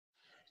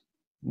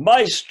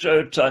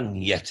Maestro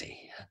Tognetti,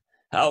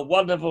 how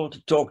wonderful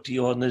to talk to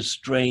you on this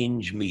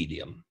strange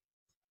medium.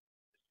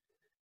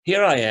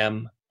 Here I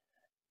am,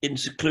 in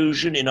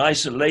seclusion, in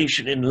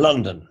isolation in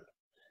London,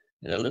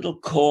 in a little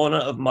corner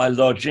of my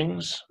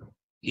lodgings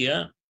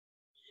here,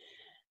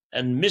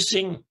 and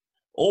missing,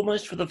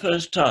 almost for the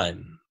first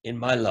time in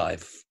my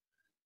life,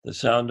 the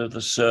sound of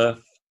the surf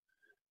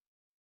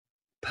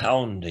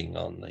pounding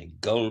on the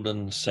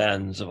golden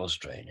sands of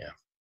Australia.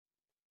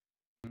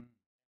 I'm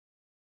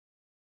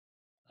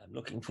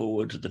looking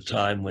forward to the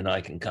time when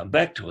I can come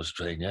back to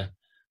Australia,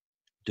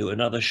 do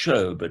another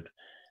show, but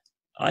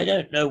I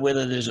don't know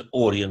whether there's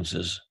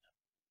audiences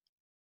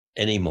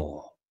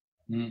anymore.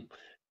 And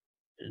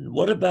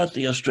what about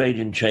the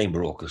Australian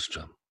Chamber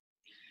Orchestra?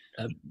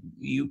 Are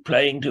you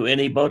playing to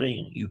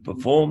anybody? Are you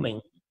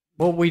performing?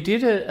 Well, we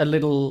did a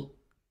little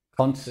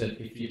concert,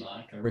 if you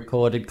like, a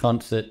recorded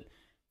concert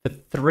for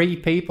 3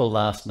 people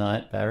last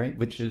night, Barry,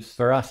 which is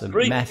for us a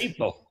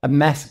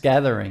mass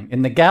gathering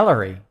in the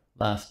gallery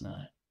last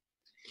night,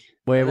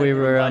 where we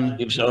were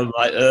give some of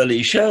my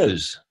early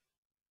shows.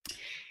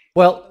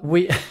 Well,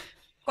 we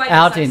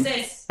out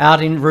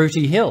in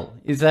Rooty Hill.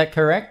 Is that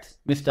correct,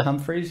 Mr.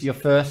 Humphries? Your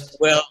first?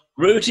 Well,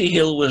 Rooty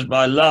Hill was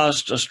my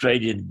last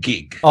Australian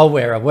gig. Oh,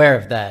 we're aware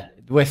of that.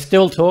 We're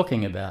still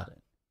talking about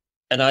it.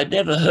 And I'd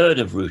never heard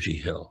of Rooty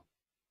Hill.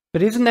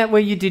 But isn't that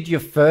where you did your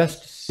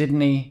first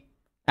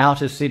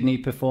out of Sydney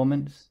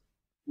performance?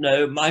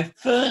 No, my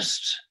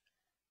first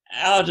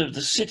out of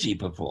the city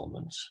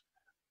performance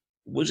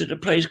was at a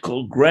place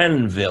called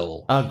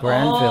Granville. Oh,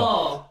 Granville.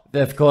 Oh.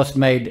 Of course,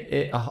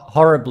 made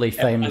horribly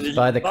famous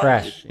by the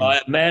crash. By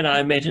a man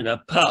I met in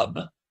a pub.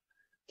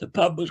 The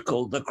pub was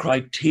called the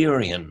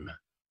Criterion.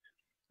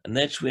 And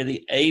that's where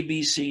the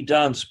ABC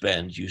dance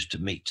bands used to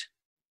meet.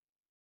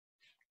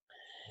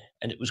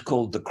 And it was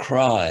called The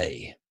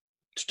Cry,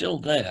 still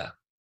there,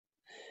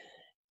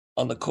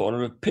 on the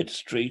corner of Pitt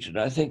Street and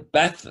I think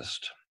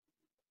Bathurst.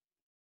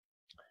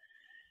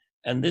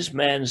 And this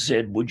man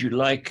said, would you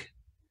like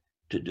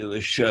to do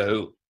a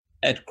show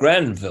at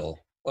Granville?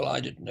 Well, I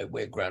didn't know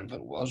where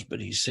Granville was, but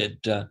he said,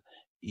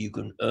 you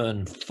can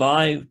earn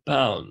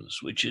 £5,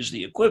 which is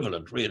the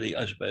equivalent, really,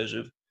 I suppose,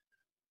 of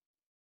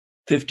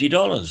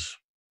 $50.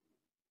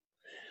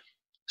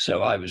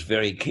 So I was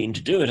very keen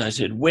to do it. I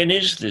said, when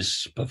is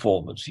this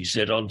performance? He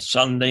said, on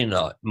Sunday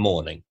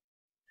morning,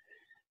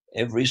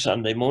 every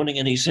Sunday morning.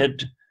 And he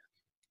said,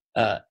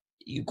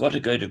 you've got to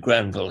go to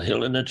Granville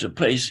Hill, and it's a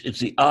place, it's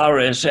the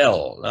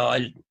RSL. Now,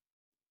 I'm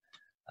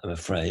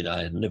afraid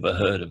I had never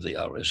heard of the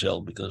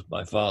RSL because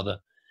my father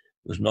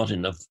was not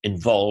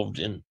involved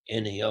in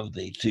any of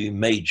the 2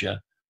 major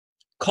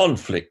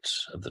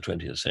conflicts of the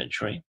 20th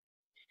century.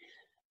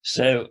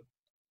 So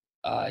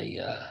I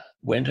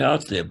went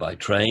out there by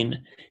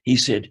train. He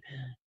said,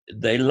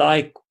 they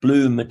like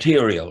blue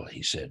material,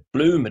 he said,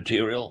 blue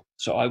material.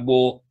 So I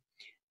wore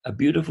a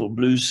beautiful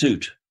blue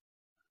suit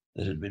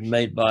that had been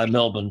made by a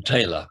Melbourne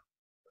tailor.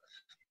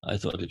 I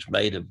thought, it's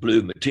made of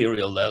blue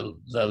material,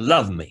 they'll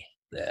love me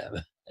there.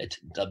 I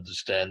didn't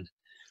understand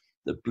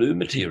that blue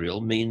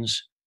material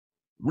means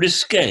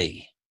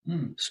risque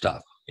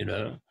stuff, you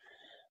know,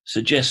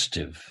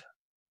 suggestive.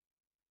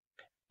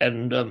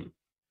 And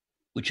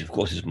which of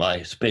course is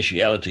my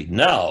speciality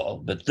now,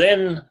 but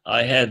then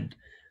I had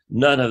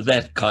none of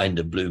that kind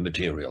of blue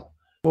material.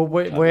 Well,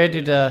 where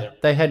did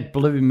they had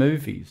blue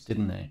movies,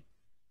 didn't they?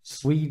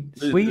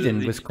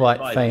 Sweden was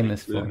quite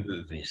famous for blue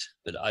movies,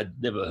 but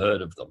I'd never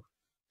heard of them.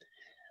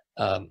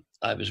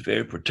 I was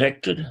very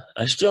protected.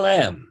 I still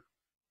am,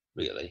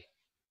 really.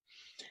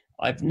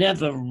 I've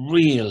never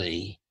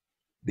really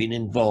been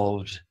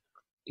involved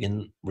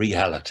in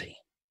reality,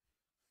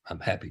 I'm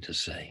happy to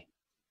say.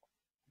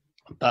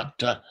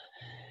 But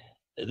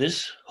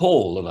this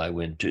hall that I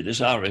went to, this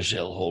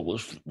RSL hall,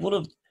 was full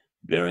of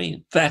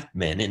very fat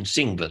men in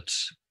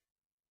singlets.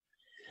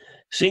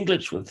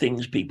 Singlets were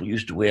things people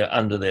used to wear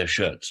under their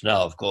shirts.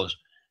 Now, of course,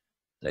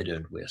 they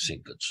don't wear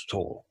singlets at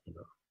all. You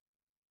know.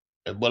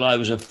 Well, I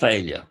was a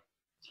failure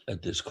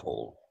at this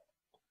hall.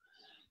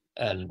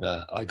 And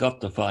I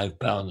got the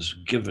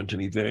 £5 given to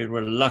me very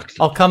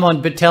reluctantly. Oh, come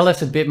on, but tell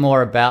us a bit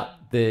more about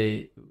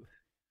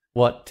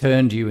what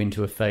turned you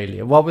into a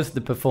failure. What was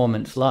the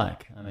performance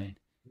like? I mean,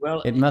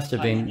 well, it must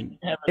have been.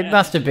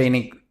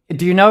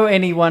 Do you know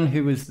anyone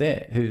who was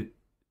there? Do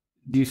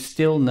you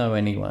still know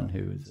anyone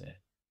who was there?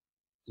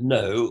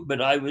 No,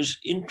 but I was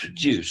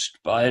introduced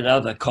by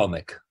another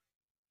comic.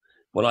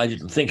 Well, I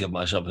didn't think of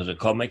myself as a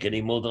comic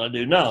any more than I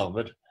do now,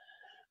 but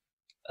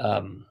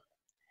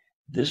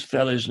this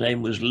fellow's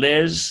name was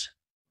Les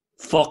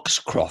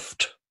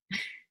Foxcroft.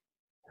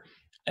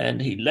 And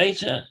he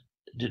later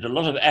did a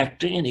lot of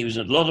acting, and he was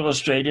in a lot of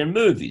Australian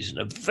movies, and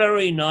a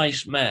very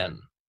nice man.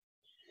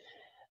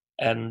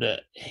 And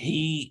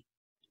it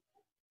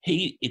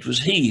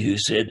was he who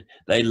said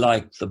they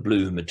liked the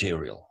blue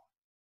material.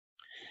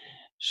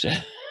 So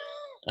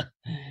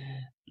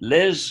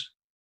Les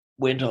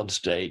went on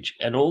stage,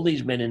 and all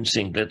these men in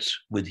singlets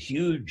with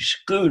huge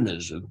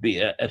schooners of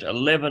beer at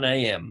 11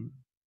 a.m.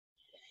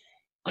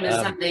 On a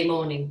Sunday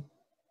morning.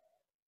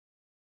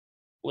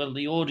 well,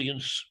 the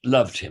audience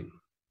loved him.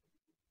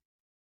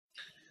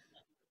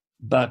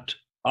 But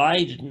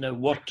I didn't know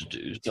what to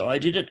do, so I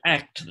did an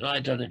act that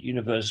I'd done at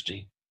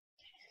university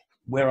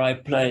where I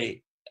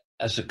play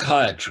a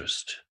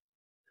psychiatrist.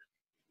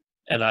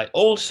 And I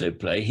also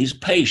play his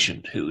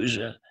patient, who is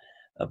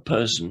a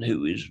person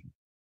who is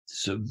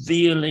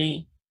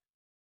severely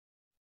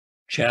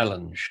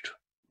challenged,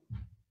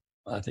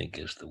 I think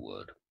is the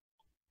word.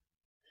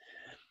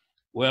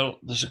 Well,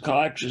 the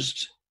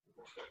psychiatrist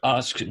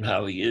asks him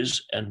how he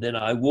is, and then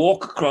I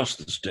walk across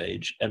the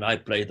stage and I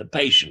play the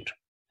patient.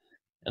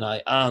 And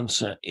I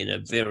answer in a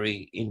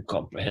very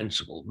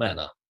incomprehensible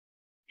manner,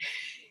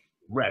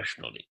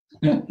 rationally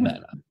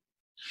manner.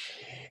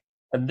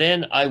 And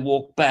then I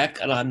walk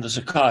back and I'm the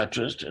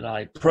psychiatrist and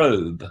I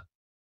probe.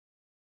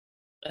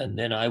 And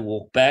then I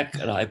walk back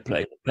and I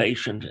play the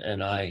patient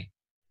and I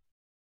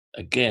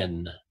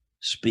again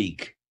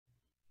speak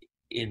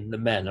in the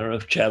manner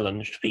of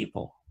challenged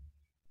people,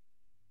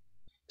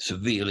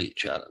 severely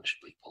challenged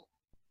people.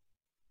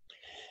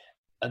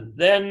 And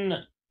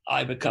then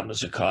I become a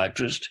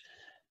psychiatrist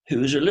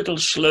who is a little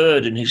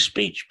slurred in his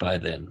speech by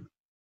then.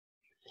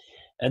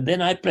 And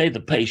then I play the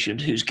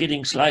patient who's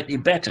getting slightly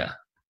better.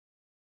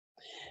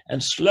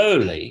 And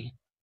slowly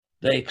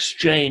they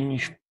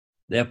exchange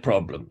their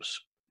problems.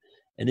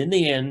 And in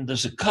the end, the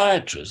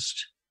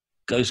psychiatrist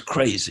goes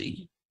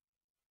crazy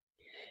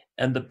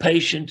and the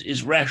patient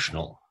is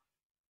rational.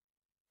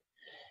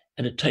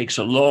 And it takes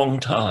a long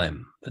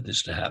time for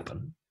this to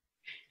happen.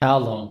 How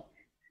long?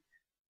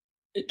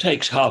 It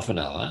takes half an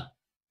hour.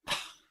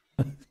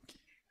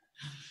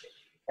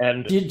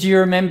 And do you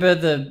remember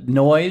the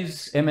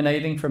noise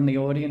emanating from the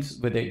audience?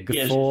 Were there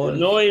guffaws, yes,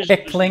 the noise,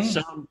 heckling?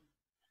 Some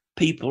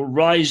people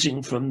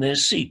rising from their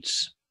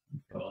seats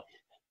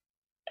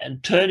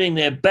and turning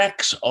their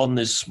backs on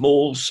this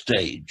small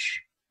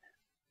stage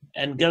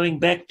and going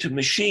back to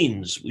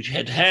machines which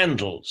had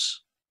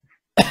handles.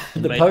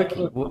 The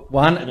pokey,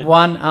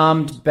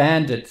 one-armed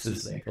bandits,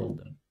 as they called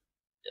them.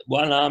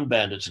 One-armed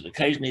bandits, and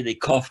occasionally they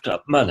coughed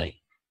up money.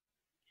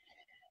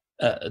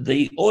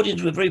 The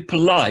audience were very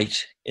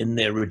polite in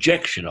their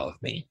rejection of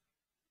me.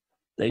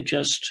 They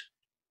just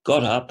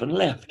got up and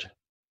left.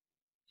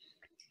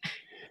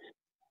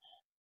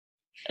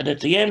 And at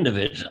the end of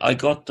it, I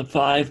got the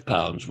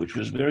 £5, which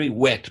was very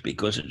wet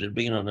because it had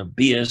been on a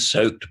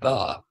beer-soaked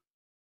bar.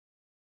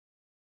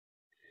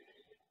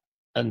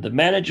 And the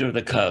manager of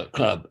the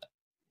club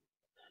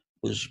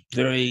was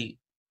very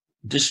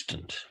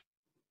distant.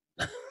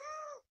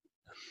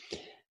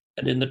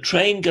 And in the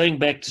train going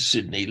back to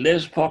Sydney,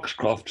 Les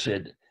Foxcroft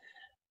said,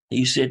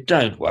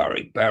 don't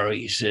worry, Barry.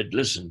 He said,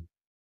 listen,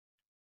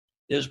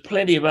 there's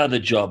plenty of other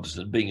jobs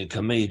than being a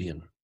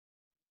comedian.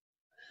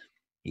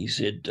 He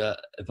said,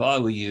 if I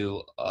were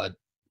you, I'd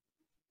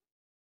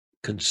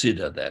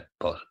consider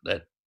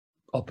that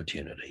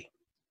opportunity.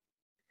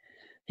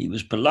 He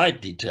was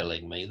politely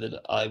telling me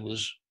that I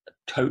was a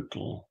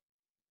total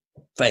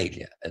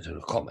failure as a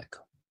comic.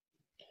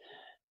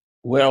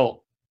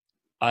 Well,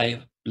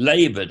 I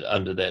labored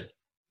under that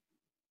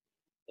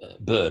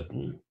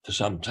burden for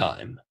some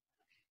time.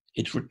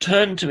 It's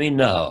returned to me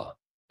now,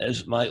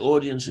 as my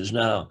audience is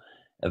now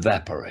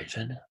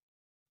evaporated.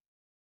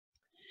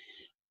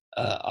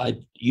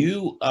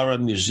 You are a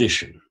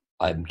musician,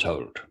 I'm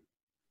told.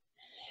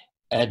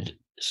 And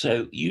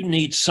so you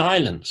need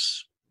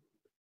silence,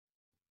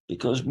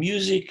 because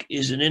music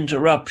is an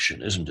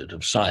interruption, isn't it,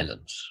 of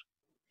silence?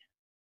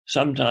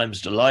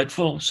 Sometimes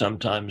delightful,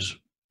 sometimes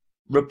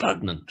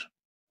repugnant.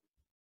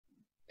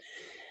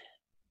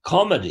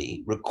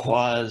 Comedy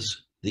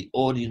requires the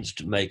audience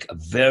to make a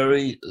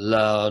very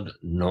loud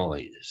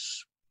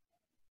noise,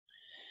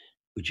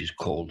 which is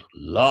called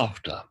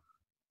laughter,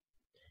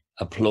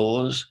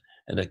 applause,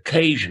 and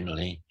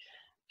occasionally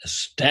a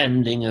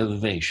standing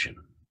ovation.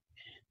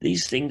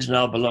 These things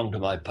now belong to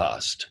my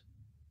past.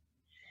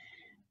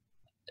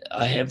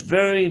 I have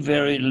very,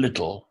 very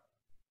little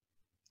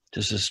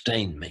to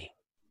sustain me.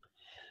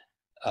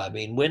 I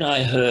mean, when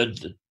I heard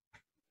that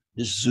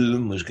this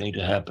Zoom was going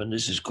to happen,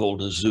 this is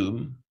called a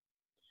Zoom,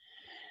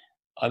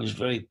 I was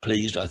very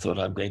pleased. I thought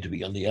I'm going to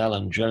be on the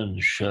Alan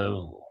Jones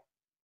show,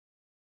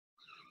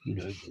 you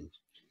know,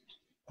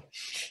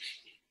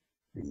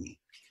 the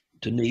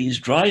Denise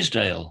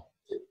Drysdale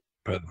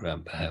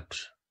program,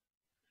 perhaps,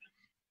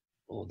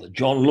 or the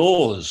John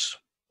Laws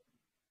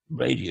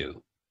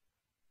radio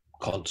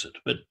concert.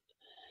 But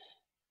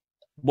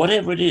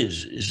whatever it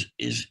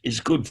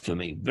is good for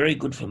me, very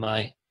good for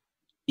my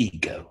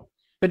ego.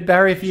 But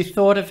Barry, if you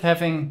thought of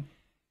having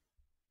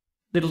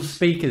little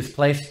speakers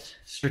placed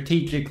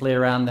strategically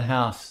around the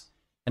house,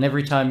 and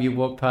every time you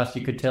walk past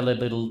you could tell a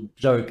little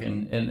joke,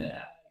 and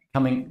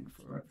coming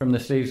from the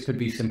sleeves could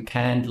be some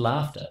canned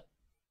laughter.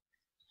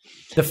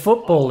 The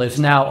football is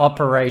now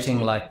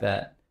operating like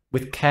that,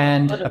 with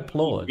canned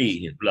applause.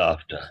 CD of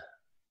laughter.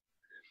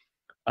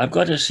 I've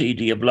got a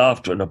CD of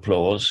laughter and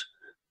applause,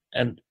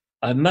 and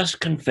I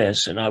must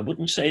confess, and I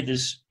wouldn't say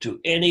this to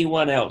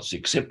anyone else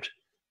except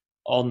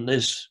on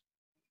this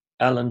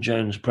Alan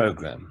Jones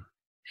program,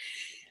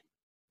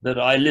 that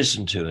I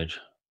listen to it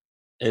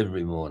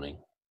every morning.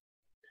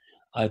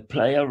 I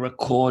play a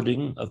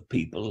recording of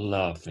people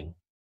laughing,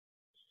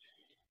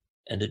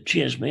 and it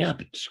cheers me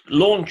up. It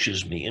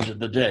launches me into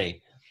the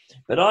day.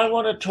 But I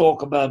want to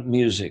talk about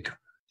music,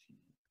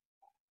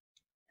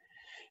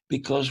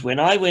 because when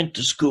I went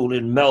to school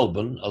in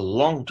Melbourne a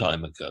long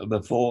time ago,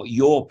 before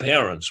your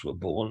parents were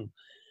born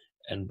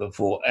and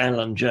before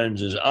Alan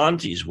Jones's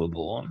aunties were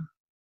born,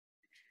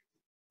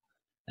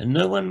 and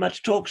no one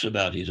much talks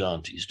about his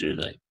aunties, do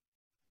they?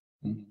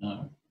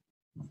 No.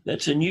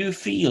 That's a new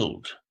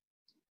field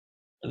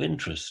of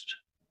interest.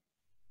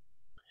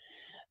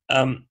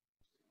 Well,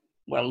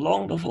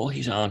 long before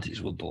his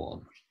aunties were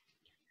born,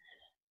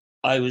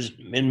 I was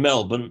in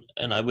Melbourne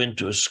and I went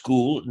to a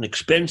school, an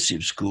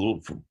expensive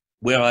school,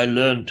 where I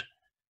learned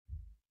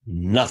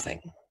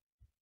nothing.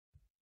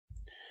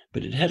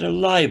 But it had a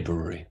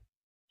library.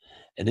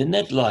 And in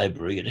that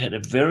library, it had a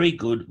very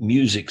good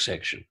music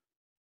section.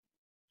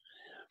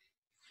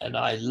 And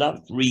I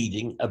loved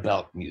reading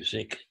about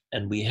music.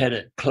 And we had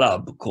a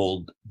club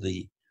called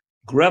the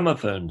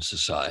Gramophone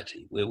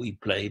Society, where we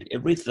played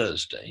every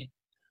Thursday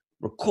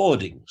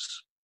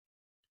recordings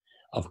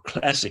of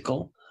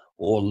classical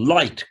or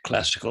light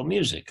classical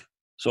music,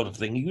 sort of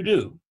thing you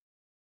do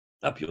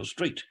up your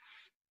street.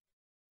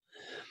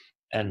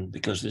 And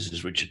because this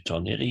is Richard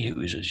Tognetti,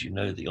 who is, as you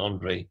know, the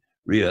Andre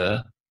Rieu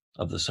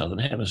of the Southern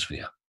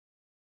Hemisphere.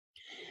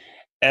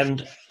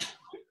 And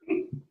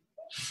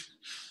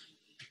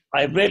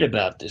I read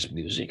about this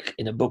music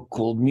in a book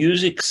called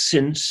Music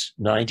Since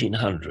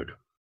 1900.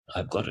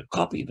 I've got a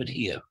copy of it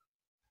here.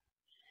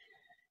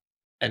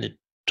 And it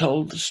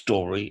told the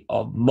story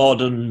of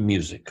modern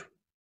music.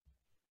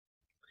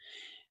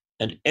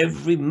 And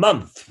every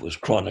month was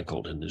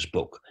chronicled in this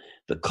book.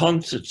 The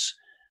concerts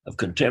of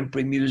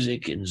contemporary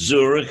music in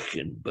Zurich,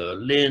 in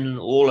Berlin,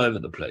 all over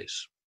the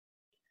place.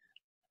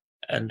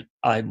 And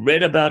I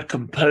read about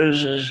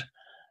composers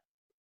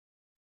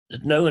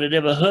that no one had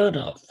ever heard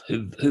of,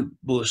 who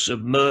were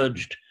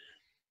submerged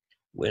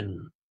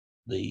when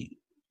the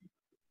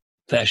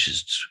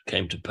fascists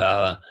came to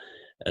power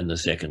and the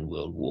Second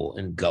World War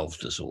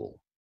engulfed us all.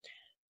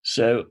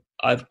 So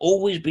I've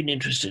always been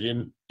interested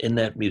in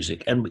that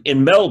music. And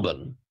in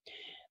Melbourne,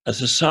 a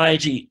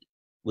society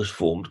was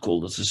formed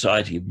called the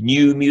Society of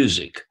New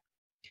Music.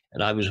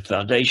 And I was a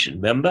foundation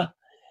member,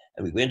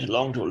 and we went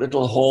along to a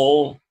little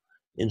hall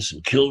in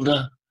St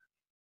Kilda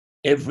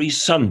every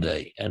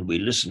Sunday, and we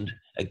listened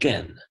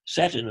again,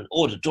 sat in an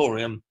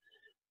auditorium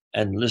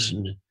and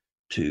listened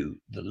to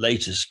the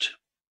latest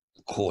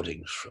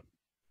recordings from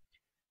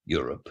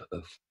Europe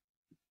of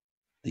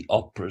the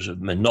operas of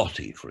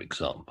Menotti, for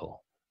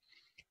example,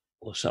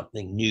 or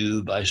something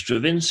new by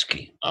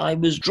Stravinsky. I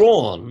was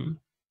drawn,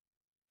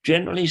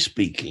 generally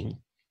speaking,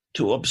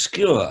 to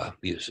obscure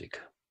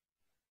music.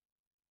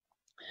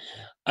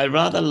 I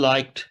rather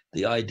liked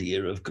the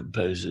idea of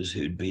composers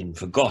who'd been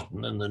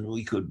forgotten and then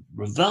we could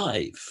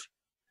revive.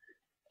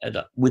 And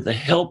with the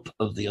help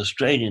of the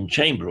Australian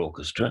Chamber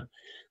Orchestra,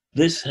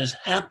 this has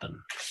happened.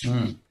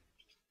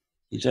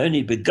 It's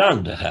only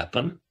begun to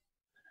happen.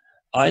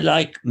 I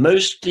like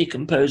mostly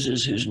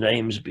composers whose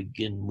names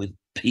begin with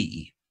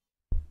P.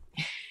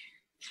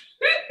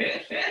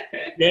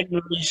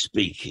 Generally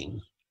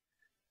speaking,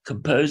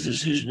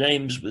 composers whose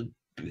names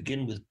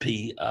begin with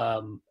P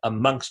are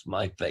amongst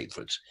my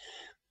favorites.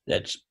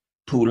 That's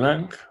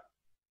Poulenc.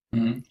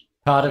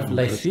 Part of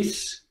Les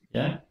Six,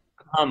 yeah.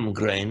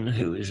 Palmgren,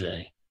 who is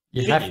a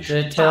You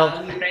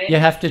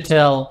have to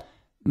tell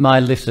my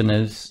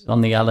listeners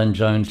on the Alan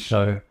Jones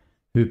show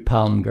who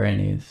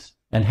Palmgren is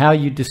and how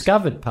you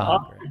discovered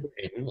Palmgren.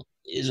 Palmgren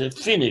is a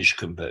Finnish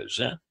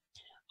composer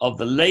of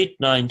the late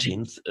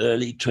 19th,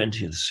 early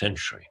 20th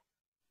century.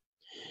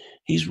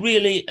 He's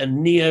really a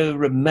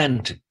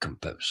neo-romantic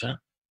composer,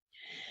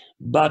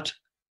 but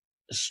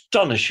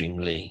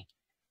astonishingly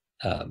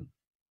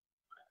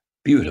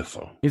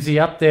beautiful. Is he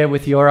up there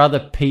with your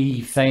other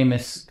P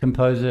famous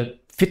composer,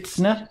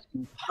 Pfitzner?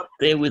 Up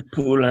there with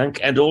Poulenc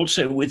and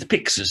also with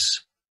Pixis.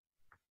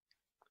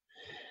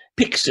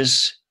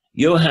 Pixis,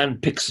 Johann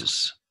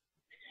Pixis,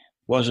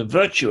 was a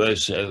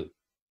virtuoso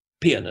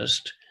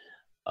pianist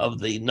of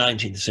the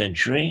 19th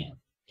century,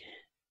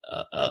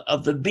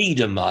 of the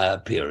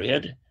Biedermeier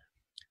period,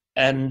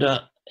 and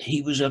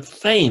he was a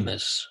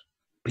famous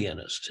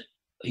pianist.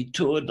 He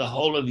toured the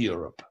whole of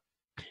Europe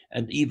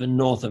and even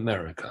North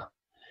America.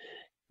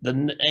 The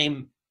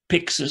name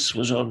Pixis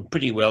was on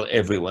pretty well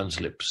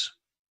everyone's lips.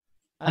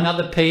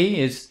 Another P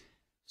is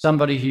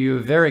somebody who you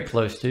were very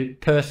close to,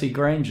 Percy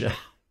Grainger.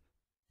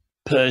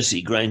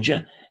 Percy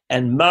Grainger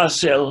and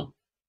Marcel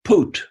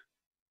Poot.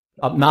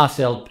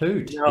 Marcel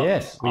Poot, now,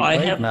 yes. I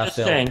have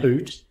Marcel to thank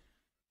Poot.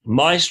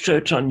 Maestro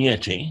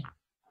Tognetti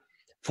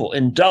for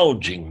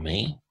indulging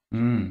me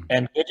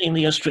and getting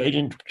the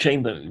Australian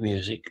Chamber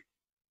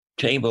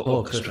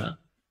Orchestra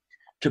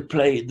to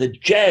play the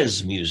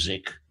jazz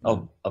music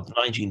of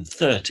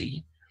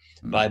 1930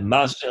 by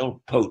Marcel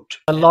Poot.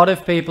 A lot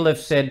of people have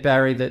said,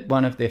 Barry, that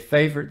one of their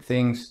favorite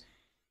things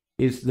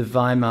is the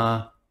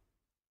Weimar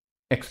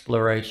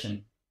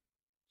exploration.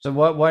 So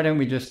why don't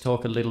we just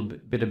talk a little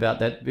bit about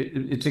that?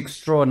 It's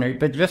extraordinary.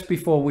 But just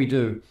before we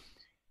do,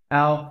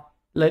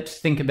 let's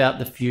think about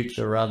the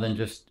future rather than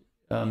just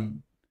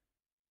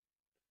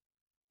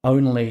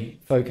only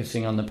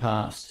focusing on the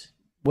past.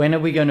 When are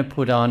we going to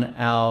put on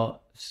our,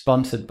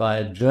 sponsored by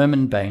a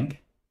German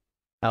bank,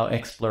 our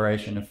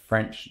exploration of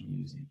French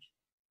music?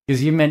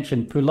 Because you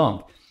mentioned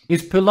Poulenc.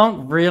 Is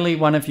Poulenc really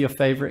one of your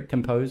favorite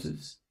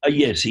composers?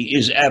 Yes, he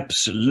is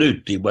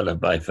absolutely one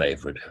of my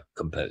favorite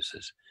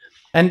composers.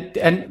 And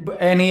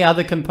any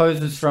other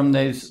composers from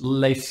those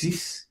Les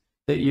Six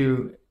that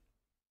you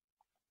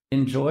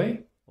enjoy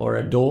or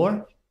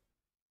adore?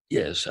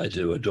 Yes, I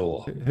do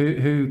adore.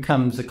 Who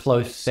comes a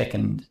close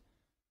second?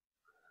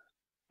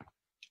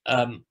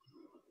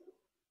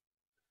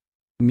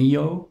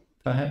 Milhaud,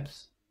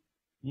 perhaps?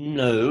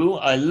 No,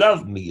 I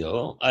love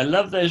Milhaud. I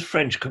love those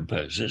French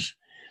composers.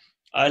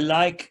 I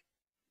like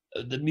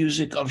the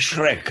music of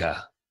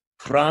Schreker,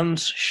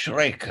 Franz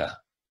Schreker,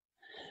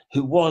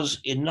 who was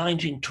in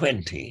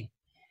 1920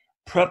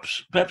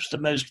 perhaps the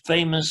most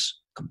famous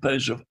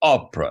composer of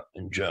opera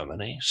in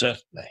Germany,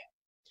 certainly.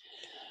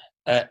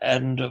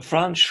 And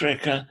Franz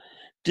Schreker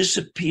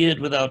disappeared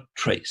without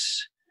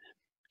trace.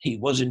 He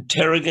was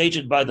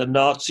interrogated by the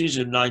Nazis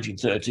in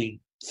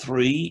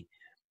 1933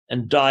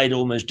 and died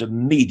almost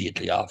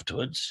immediately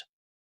afterwards.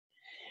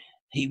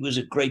 He was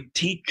a great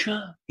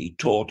teacher. He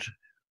taught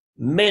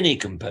many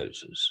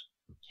composers,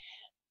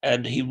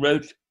 and he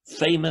wrote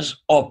famous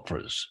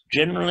operas,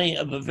 generally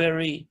of a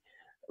very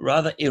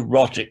rather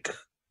erotic,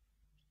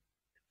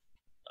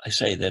 I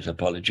say that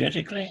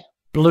apologetically.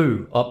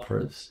 Blue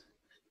operas.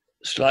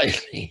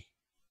 Slightly.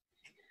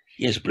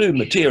 Yes, blue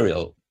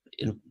material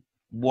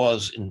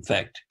was in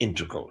fact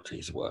integral to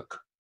his work.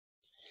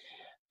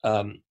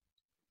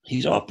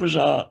 His operas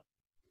are,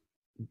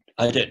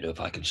 I don't know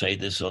if I can say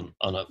this on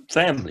a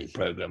family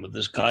program of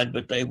this kind,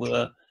 but they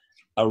were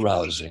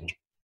arousing.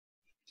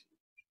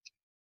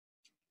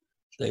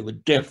 They were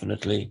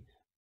definitely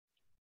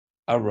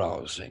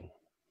arousing.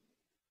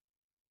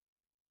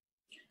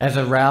 As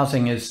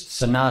arousing as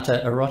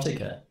Sonata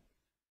Erotica.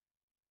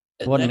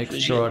 What an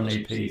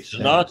extraordinary piece.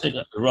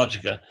 Sonata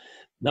Erotica.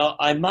 Now,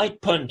 I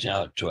might point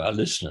out to our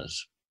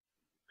listeners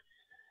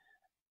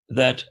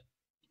that,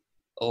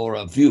 or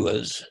our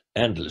viewers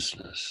and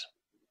listeners,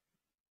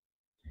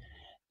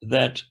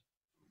 that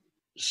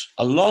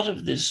a lot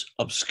of this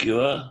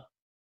obscure,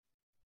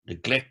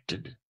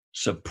 neglected,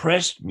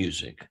 suppressed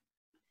music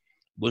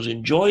was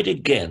enjoyed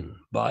again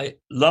by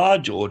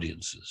large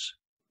audiences,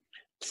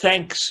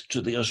 thanks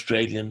to the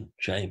Australian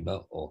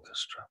Chamber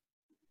Orchestra.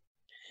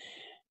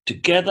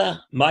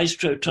 Together,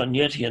 Maestro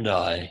Tognetti and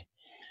I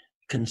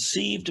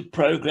conceived a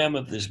program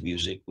of this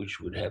music which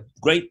would have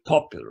great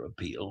popular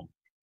appeal,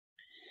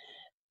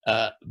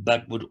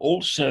 but would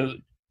also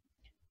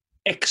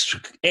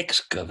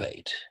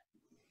excavate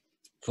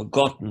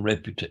forgotten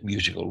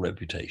musical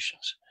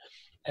reputations.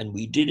 And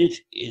we did it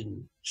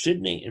in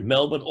Sydney, in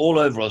Melbourne, all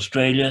over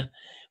Australia.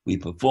 We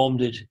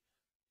performed it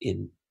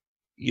in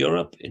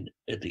Europe,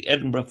 at the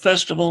Edinburgh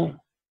Festival,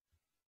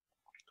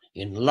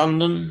 in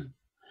London,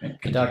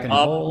 at Cadogan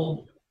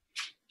Hall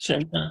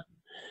Centre,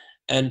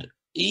 and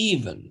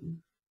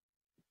even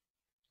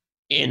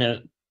in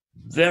a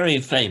very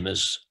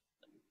famous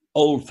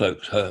old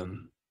folks'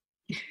 home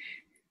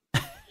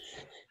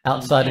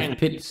outside of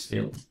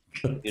Pittsfield,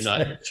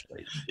 United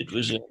States. It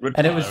was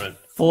and it was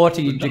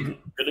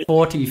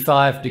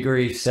 45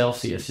 degrees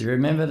Celsius. You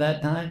remember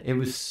that night? It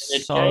was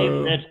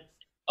so that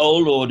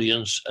old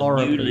audience a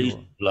horribly new lease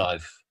of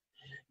life.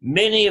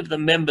 Many of the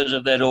members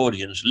of that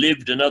audience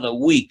lived another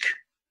week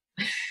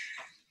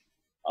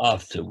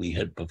after we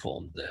had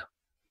performed there.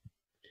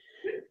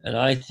 And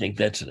I think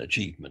that's an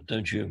achievement,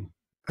 don't you?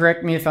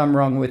 Correct me if I'm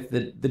wrong with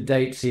the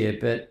dates here,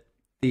 but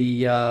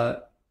the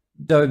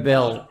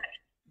Dobell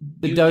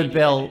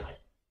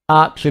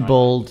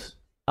Archibald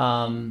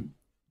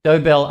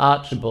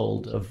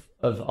of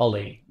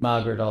Ollie,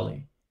 Margaret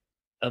Ollie.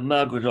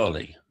 Margaret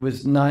Ollie.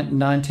 Was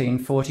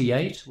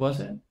 1948, was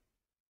it?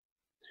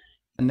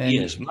 And then,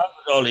 yes,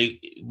 Margaret Ollie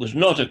was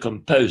not a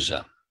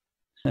composer.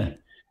 But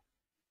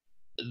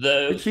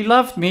she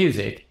loved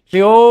music.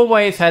 She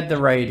always had the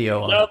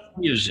radio on. Loved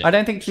music. I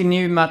don't think she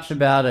knew much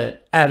about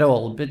it at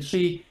all, but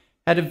she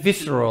had a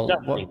visceral...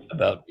 Nothing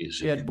about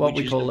music. She had what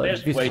we call a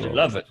visceral... way to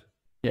love it.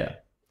 Yeah.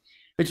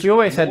 But she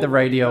always had the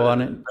radio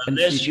on it.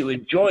 Unless you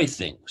enjoy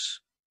things.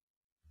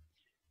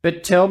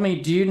 But tell me,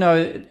 do you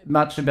know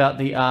much about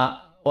the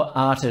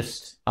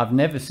artist? I've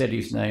never said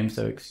his name,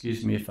 so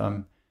excuse me if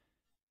I'm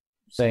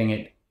saying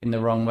it in the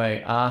wrong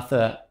way.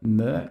 Arthur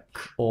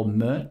Murch or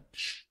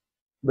Murch?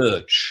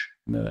 Murch.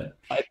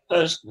 I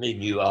personally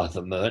knew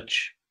Arthur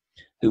Murch,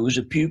 who was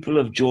a pupil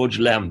of George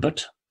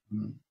Lambert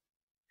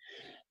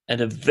and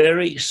a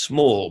very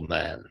small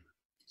man.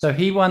 So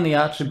he won the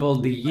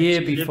Archibald the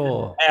year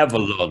before.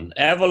 Avalon.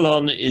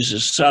 Avalon is a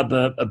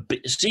suburb, a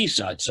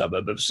seaside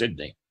suburb of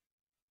Sydney.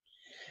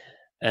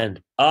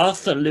 And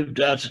Arthur lived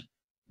out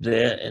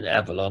there in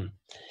Avalon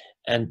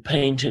and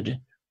painted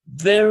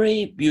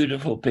very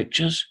beautiful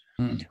pictures,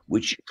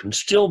 which you can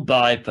still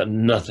buy for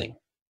nothing.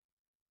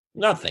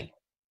 Nothing.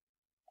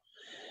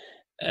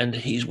 And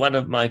he's one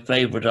of my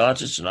favorite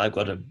artists, and I've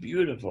got a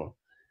beautiful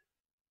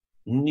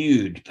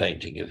nude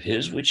painting of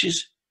his, which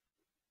is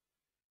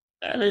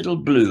a little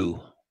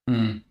blue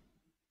in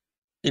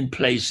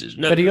places.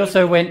 No, but he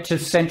also went to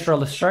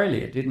Central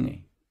Australia, didn't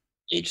he?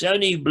 It's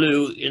only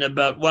blue in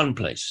about one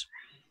place,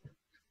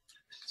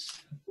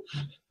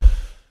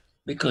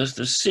 because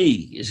the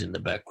sea is in the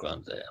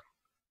background there.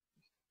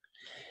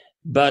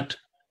 But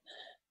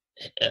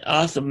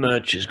Arthur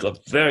Murch has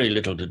got very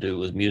little to do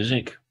with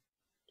music.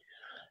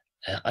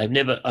 I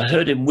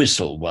heard him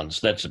whistle once,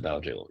 that's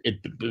about it. It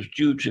was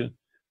due to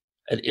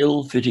an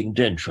ill-fitting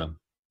dentrum.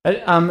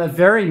 A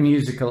very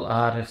musical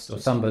artist, or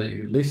somebody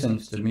who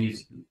listens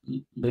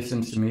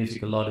to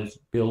music a lot, is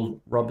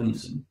Bill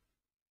Robinson,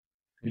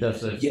 who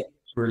does those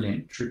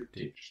brilliant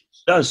triptychs.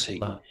 Does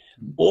he?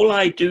 All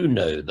I do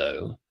know,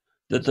 though,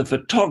 that the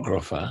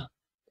photographer,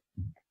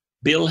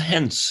 Bill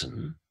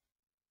Henson,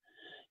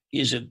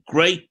 is a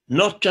great,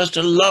 not just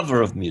a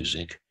lover of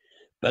music,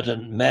 but a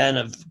man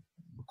of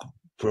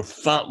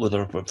with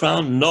a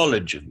profound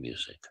knowledge of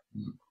music.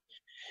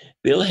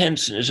 Bill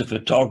Henson is a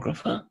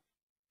photographer,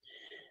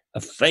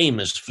 a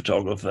famous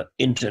photographer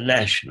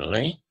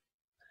internationally,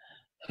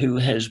 who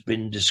has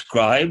been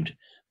described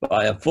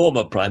by a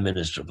former Prime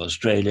Minister of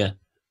Australia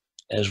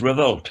as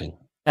revolting.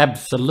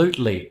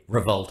 Absolutely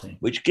revolting.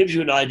 Which gives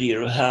you an idea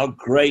of how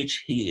great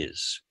he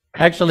is.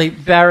 Actually,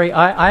 Barry,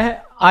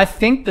 I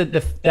think that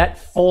that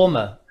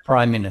former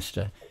Prime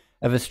Minister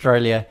of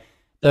Australia,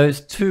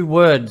 those two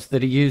words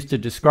that he used to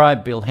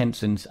describe Bill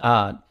Henson's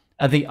art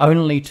are the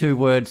only two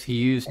words he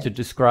used to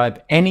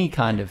describe any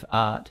kind of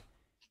art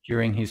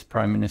during his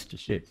prime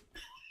ministership.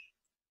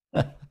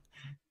 I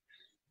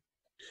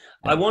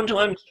want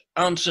to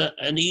answer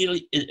an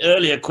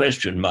earlier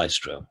question,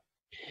 Maestro,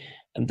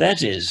 and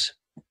that is,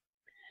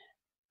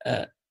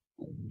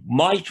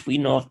 might we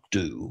not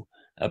do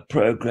a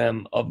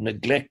program of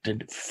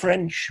neglected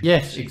French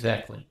music? Yes,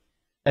 exactly.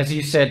 As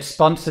you said,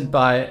 sponsored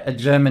by a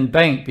German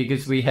bank,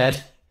 because we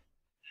had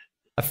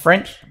a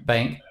French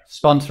bank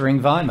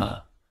sponsoring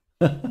Weimar.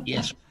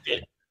 Yes, we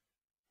did.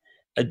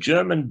 A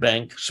German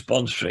bank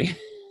sponsoring.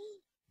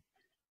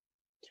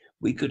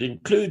 We could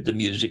include the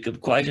music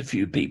of quite a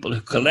few people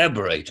who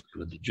collaborated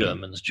with the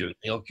Germans during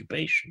the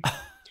occupation,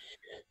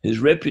 whose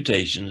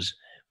reputations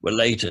were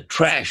later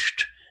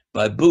trashed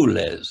by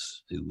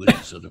Boulez, who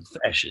was sort of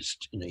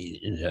fascist in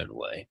his own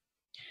way.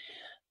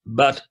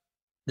 But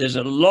there's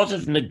a lot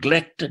of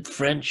neglected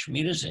French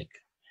music,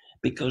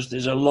 because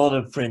there's a lot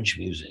of French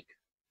music.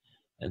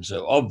 And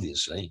so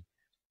obviously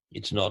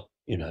it's not,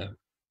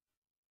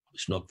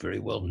 it's not very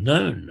well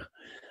known.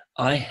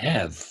 I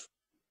have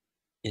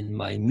in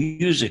my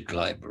music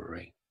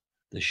library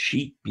the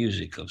sheet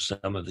music of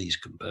some of these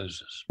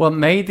composers. Well,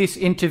 may this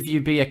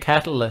interview be a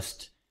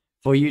catalyst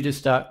for you to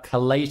start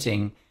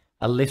collating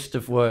a list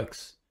of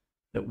works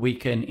that we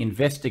can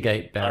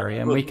investigate, Barry,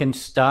 and we can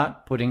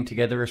start putting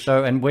together a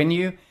show. And when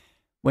you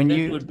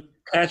would be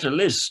a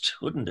catalyst,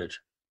 wouldn't it?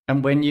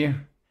 And when you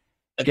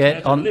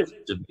get on of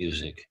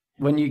music,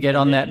 when you get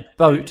on that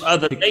boat,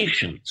 other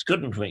nations,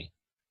 couldn't we?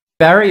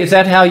 Barry, is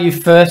that how you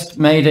first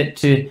made it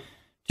to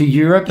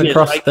Europe,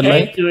 across the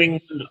lake? I came to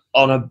England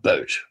on a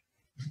boat,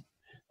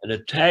 an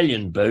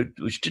Italian boat,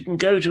 which didn't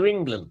go to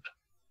England.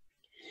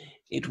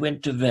 It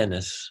went to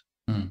Venice.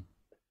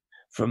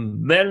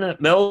 From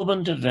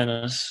Melbourne to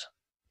Venice,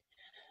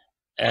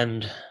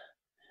 and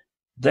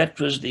that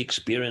was the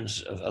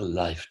experience of a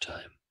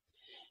lifetime.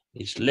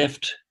 It's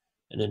left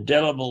an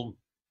indelible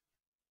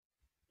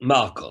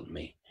mark on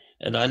me,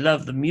 and I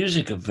love the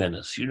music of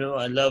Venice.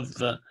 I love,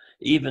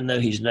 even though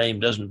his name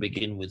doesn't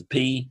begin with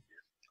P,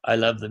 I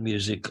love the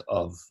music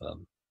of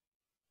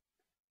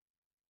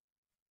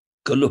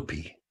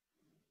Galuppi.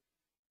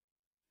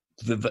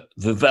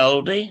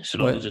 Vivaldi, so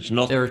long as it's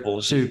not... There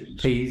are two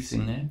P's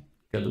in there.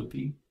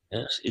 Galuppi.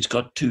 Yes, it's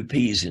got two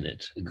P's in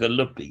it.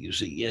 Galuppi, you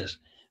see, yes.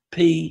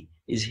 P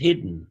is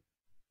hidden,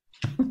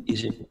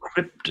 is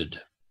encrypted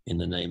in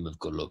the name of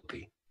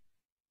Galuppi.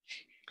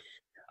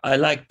 I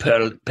like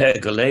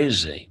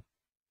Pergolese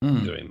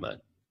very much.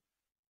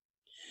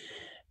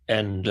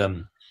 And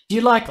do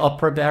you like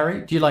opera,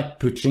 Barry? Do you like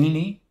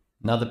Puccini?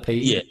 Another P?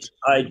 Yes,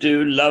 I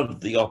do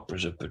love the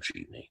operas of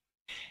Puccini.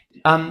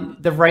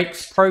 The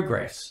Rake's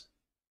Progress.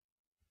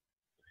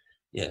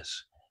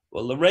 Yes.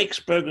 Well, the Rake's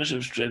Progress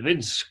of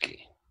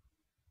Stravinsky.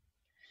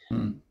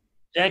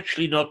 It's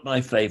actually not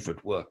my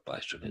favorite work by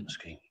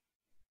Stravinsky,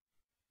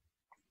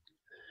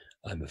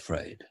 I'm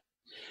afraid.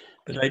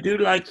 But I do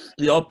like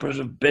the operas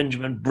of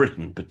Benjamin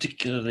Britten,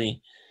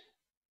 particularly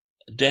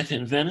Death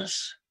in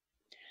Venice.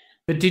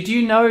 But did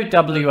you know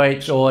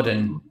W.H.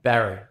 Auden,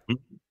 Barry?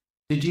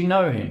 Did you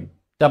know him?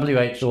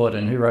 W.H.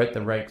 Auden, who wrote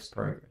the Rake's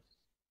Progress.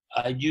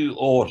 I knew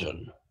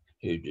Auden,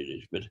 who did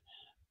it, but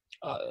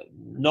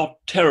not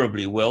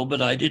terribly well,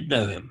 but I did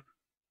know him.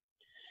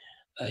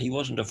 He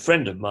wasn't a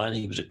friend of mine.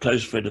 He was a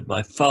close friend of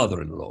my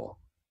father-in-law.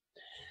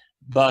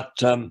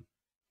 But, and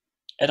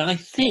I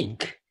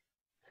think,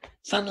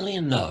 funnily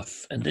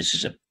enough, and this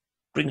is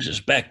brings us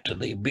back to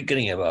the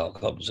beginning of our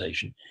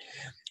conversation,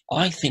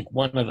 I think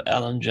one of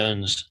Alan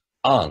Jones'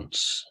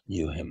 aunts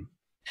knew him.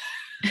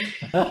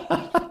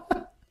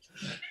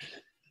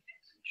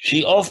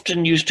 She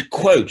often used to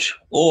quote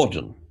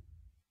Auden.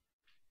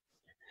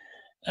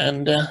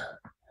 And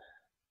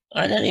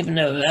I don't even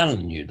know if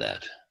Alan knew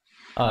that.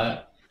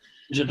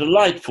 She's a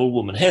delightful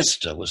woman.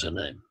 Hester was her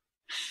name.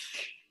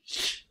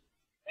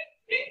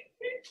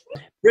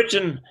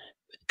 Britten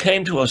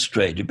came to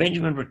Australia.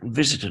 Benjamin Britten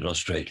visited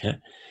Australia,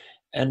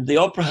 and the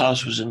Opera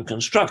House was in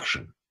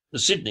construction, the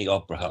Sydney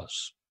Opera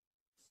House.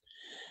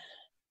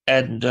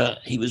 And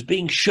he was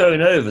being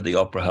shown over the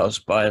Opera House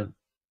by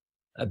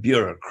a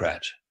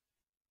bureaucrat.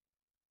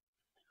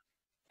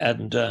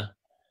 And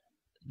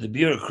the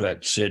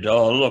bureaucrat said,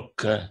 "Oh,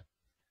 look,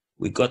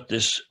 we got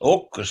this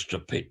orchestra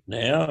pit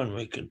now, and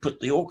we can put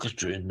the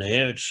orchestra in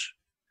there. It's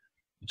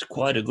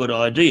quite a good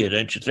idea,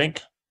 don't you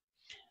think?"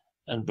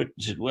 And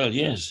Britten said, "Well,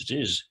 yes, it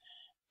is."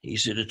 He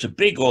said, "It's a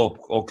big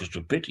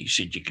orchestra pit." He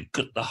said, "You could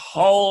put the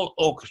whole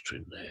orchestra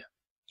in there."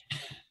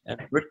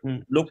 And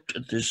Britten looked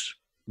at this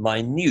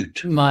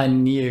minute.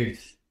 You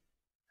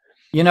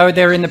know,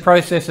 they're in the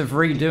process of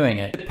redoing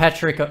it.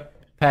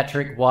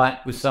 Patrick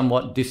White was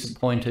somewhat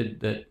disappointed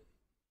that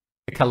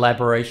the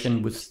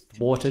collaboration was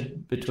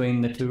thwarted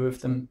between the two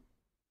of them.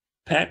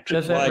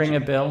 Does that ring a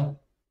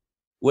bell?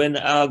 When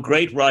our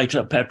great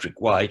writer, Patrick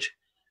White,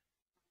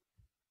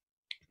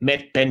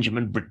 met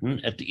Benjamin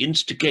Britten at the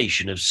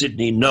instigation of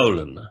Sidney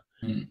Nolan,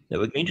 they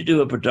were going to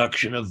do a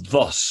production of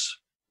Voss,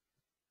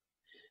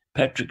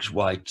 Patrick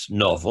White's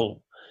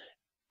novel,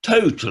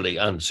 totally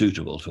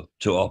unsuitable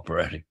to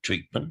operatic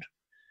treatment,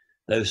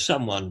 though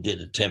someone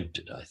did attempt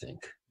it, I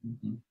think.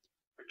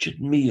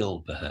 Richard Meal,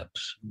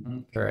 perhaps.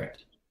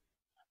 Correct.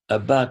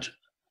 But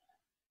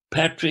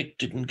Patrick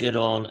didn't get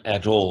on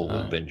at all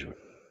with Benjamin.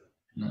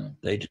 No.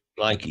 They didn't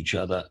like each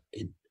other.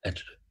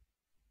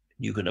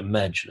 You can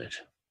imagine it.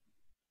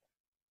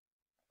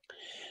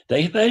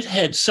 They both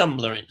had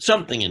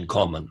something in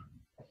common,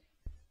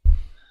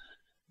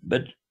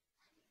 but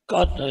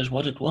God knows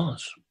what it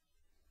was.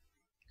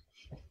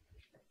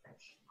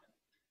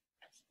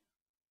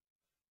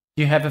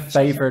 Do you have a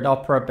favorite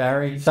opera,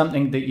 Barry?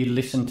 Something that you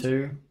listen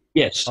to?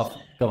 Yes.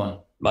 Go on.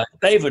 My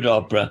favorite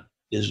opera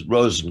is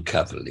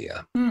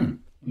Rosenkavalier.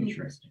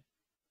 Interesting.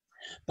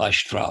 By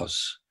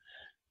Strauss.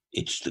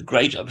 It's the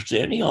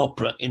only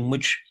opera in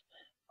which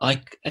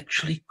I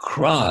actually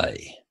cry.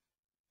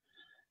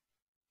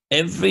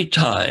 Every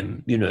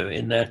time, you know,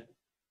 in that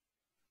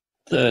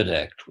third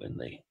act,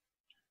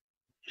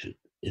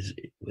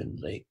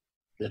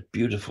 that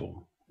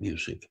beautiful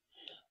music,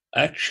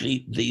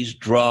 actually these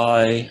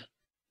dry,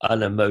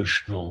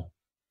 unemotional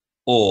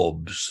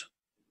orbs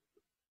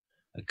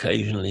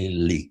occasionally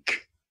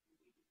leak.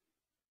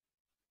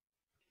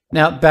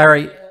 Now,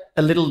 Barry,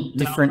 a little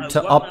different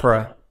to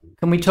opera.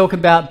 Can we talk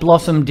about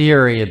Blossom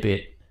Dearie a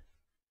bit?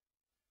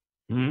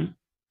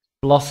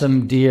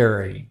 Blossom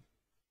Dearie.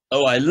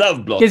 Oh, I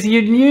love Blossom. Because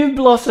you knew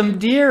Blossom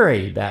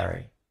Dearie,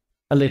 Barry,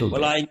 a little bit.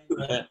 Well, I knew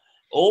her.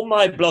 All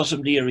my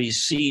Blossom Dearie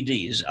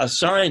CDs are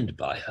signed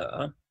by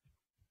her.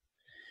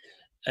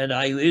 And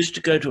I used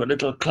to go to a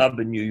little club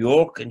in New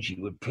York, and she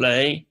would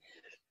play.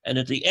 And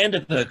at the end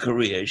of her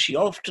career, she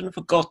often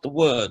forgot the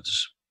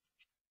words.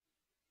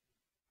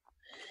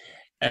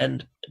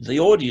 And the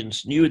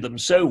audience knew them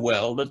so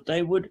well that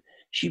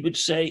she would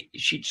say,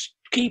 she'd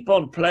keep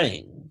on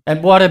playing.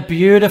 And what a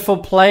beautiful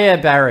player,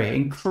 Barry.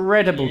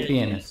 Incredible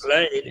pianist.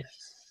 Played.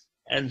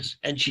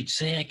 And she'd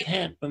say, "I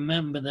can't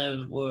remember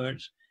those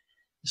words."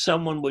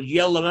 Someone would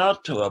yell them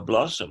out to her,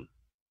 Blossom.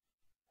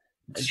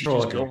 And she'd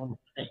just go on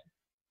playing.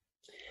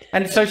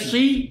 And so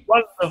she...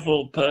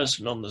 Wonderful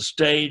person on the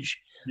stage,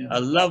 a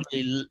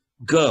lovely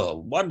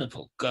girl,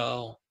 wonderful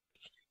girl.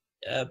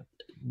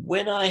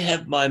 When I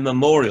have my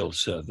memorial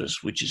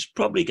service, which is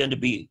probably going to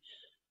be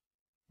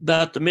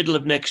about the middle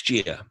of next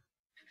year,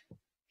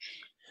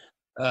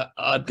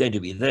 I'm going to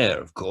be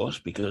there, of course,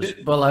 because...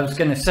 Well, I was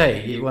going to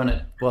say, you want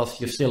it whilst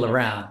you're still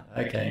around.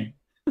 Okay.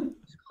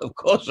 Of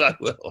course I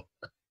will.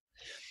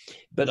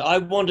 But I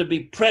want to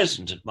be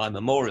present at my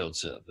memorial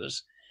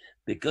service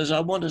because I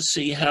want to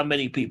see how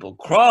many people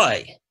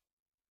cry.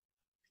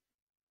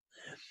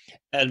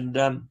 And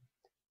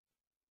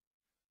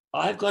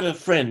I've got a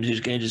friend who's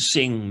going to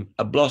sing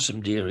a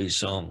Blossom Dearie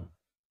song.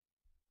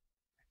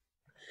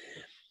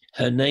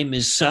 Her name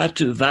is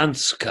Satu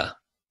Vänskä.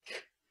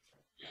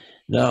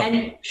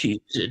 Now, she's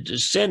a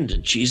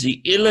descendant. She's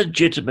the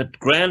illegitimate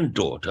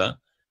granddaughter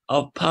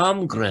of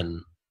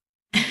Palmgren.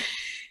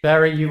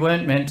 Barry, you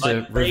weren't meant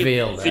to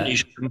reveal that.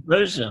 Finnish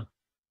composer.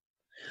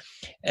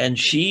 And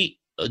she,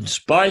 in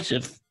spite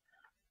of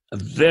a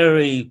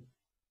very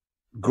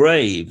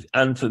grave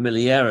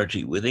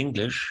unfamiliarity with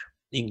English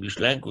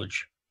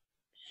language,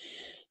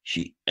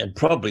 and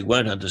probably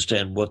won't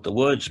understand what the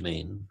words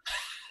mean,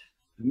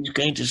 she's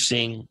going to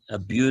sing a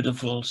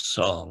beautiful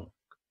song.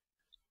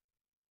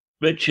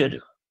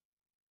 Richard,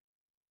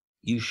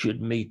 you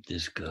should meet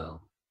this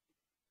girl.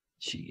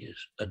 She is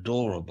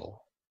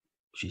adorable.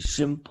 She's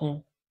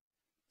simple.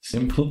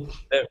 Simple?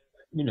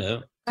 You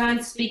know.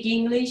 Can't speak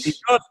English?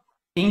 She's not,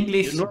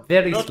 English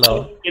very not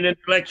slow. Talking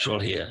intellectual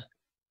here.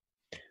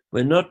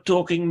 We're not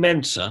talking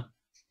Mensa,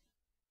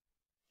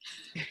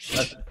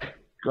 but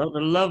got a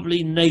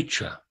lovely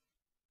nature.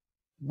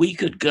 We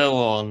could go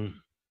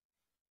on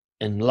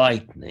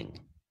enlightening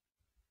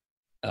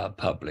our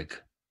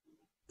public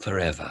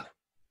forever.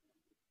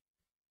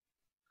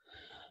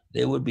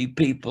 There would be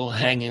people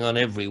hanging on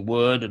every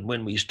word, and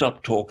when we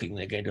stop talking,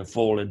 they're going to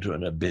fall into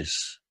an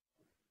abyss.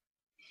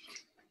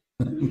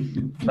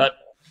 But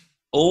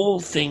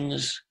all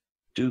things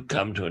do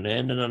come to an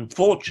end, and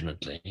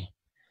unfortunately,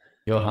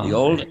 the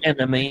old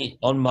enemy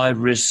on my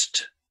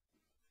wrist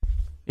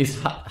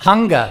is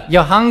hunger.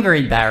 You're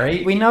hungry,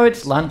 Barry. We know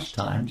it's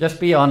lunchtime. Just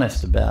be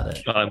honest about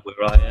it. Time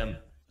where I am,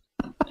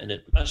 and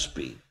it must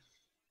be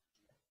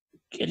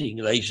getting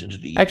late into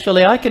the evening.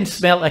 Actually, I can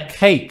smell a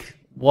cake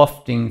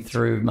wafting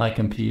through my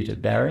computer,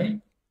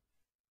 Barry.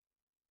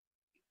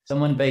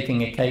 Someone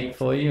baking a cake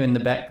for you in the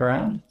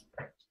background?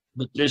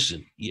 But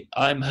listen,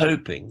 I'm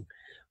hoping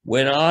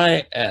when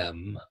I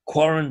am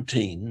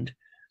quarantined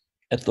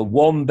at the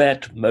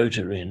Wombat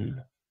Motor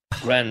Inn,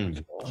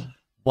 Granville,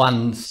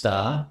 1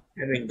 star,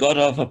 having got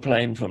off a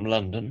plane from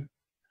London,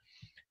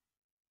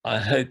 I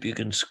hope you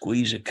can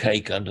squeeze a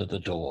cake under the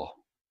door.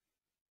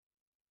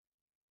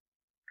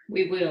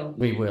 We will.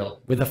 We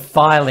will, with a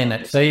file in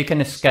it so you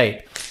can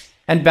escape.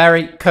 And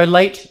Barry,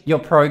 collate your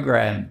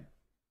program.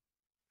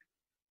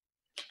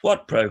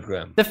 What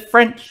program? The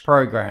French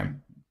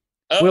program.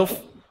 Oh.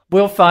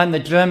 We'll find the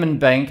German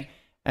bank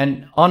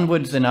and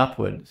onwards and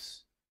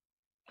upwards.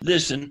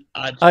 Listen,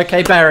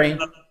 okay, Barry.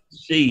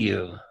 See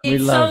you.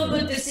 It's so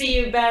good to see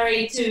you,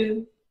 Barry,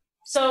 too.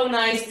 So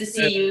nice to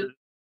see you.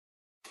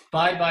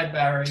 Bye-bye,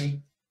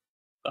 Barry.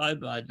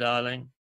 Bye-bye, darling.